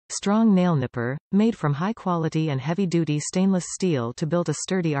strong nail nipper, made from high-quality and heavy-duty stainless steel to build a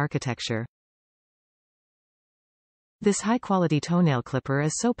sturdy architecture. This high-quality toenail clipper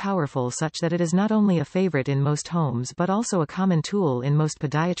is so powerful such that it is not only a favorite in most homes but also a common tool in most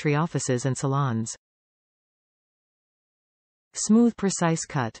podiatry offices and salons. Smooth, precise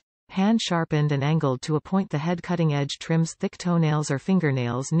cut. Hand-sharpened and angled to a point, the head cutting edge trims thick toenails or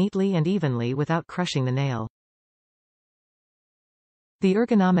fingernails neatly and evenly without crushing the nail. The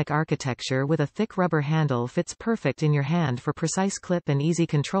ergonomic architecture with a thick rubber handle fits perfect in your hand for precise clip and easy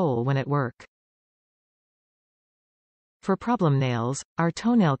control when at work. For problem nails, our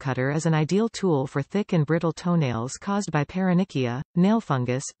toenail cutter is an ideal tool for thick and brittle toenails caused by paronychia, nail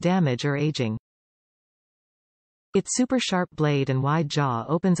fungus, damage or aging. Its super sharp blade and wide jaw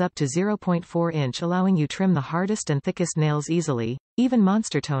opens up to 0.4 inch, allowing you trim the hardest and thickest nails easily. Even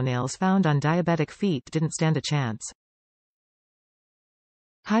monster toenails found on diabetic feet didn't stand a chance.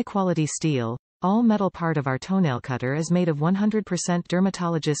 High-quality steel. All metal part of our toenail cutter is made of 100%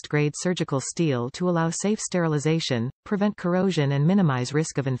 dermatologist-grade surgical steel to allow safe sterilization, prevent corrosion and minimize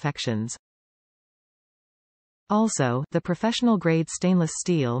risk of infections. Also, the professional-grade stainless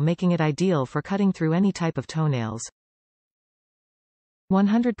steel, making it ideal for cutting through any type of toenails.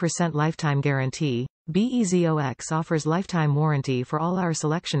 100% lifetime guarantee. BEZOX offers lifetime warranty for all our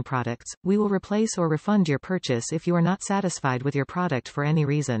selection products. We will replace or refund your purchase if you are not satisfied with your product for any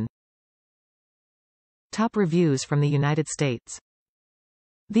reason. Top reviews from the United States.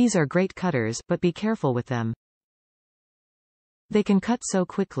 These are great cutters, but be careful with them. They can cut so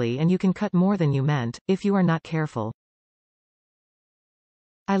quickly and you can cut more than you meant, if you are not careful.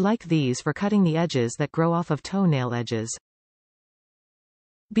 I like these for cutting the edges that grow off of toenail edges.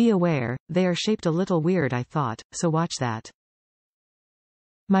 Be aware, they are shaped a little weird, I thought, so watch that.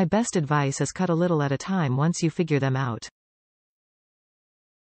 My best advice is cut a little at a time once you figure them out.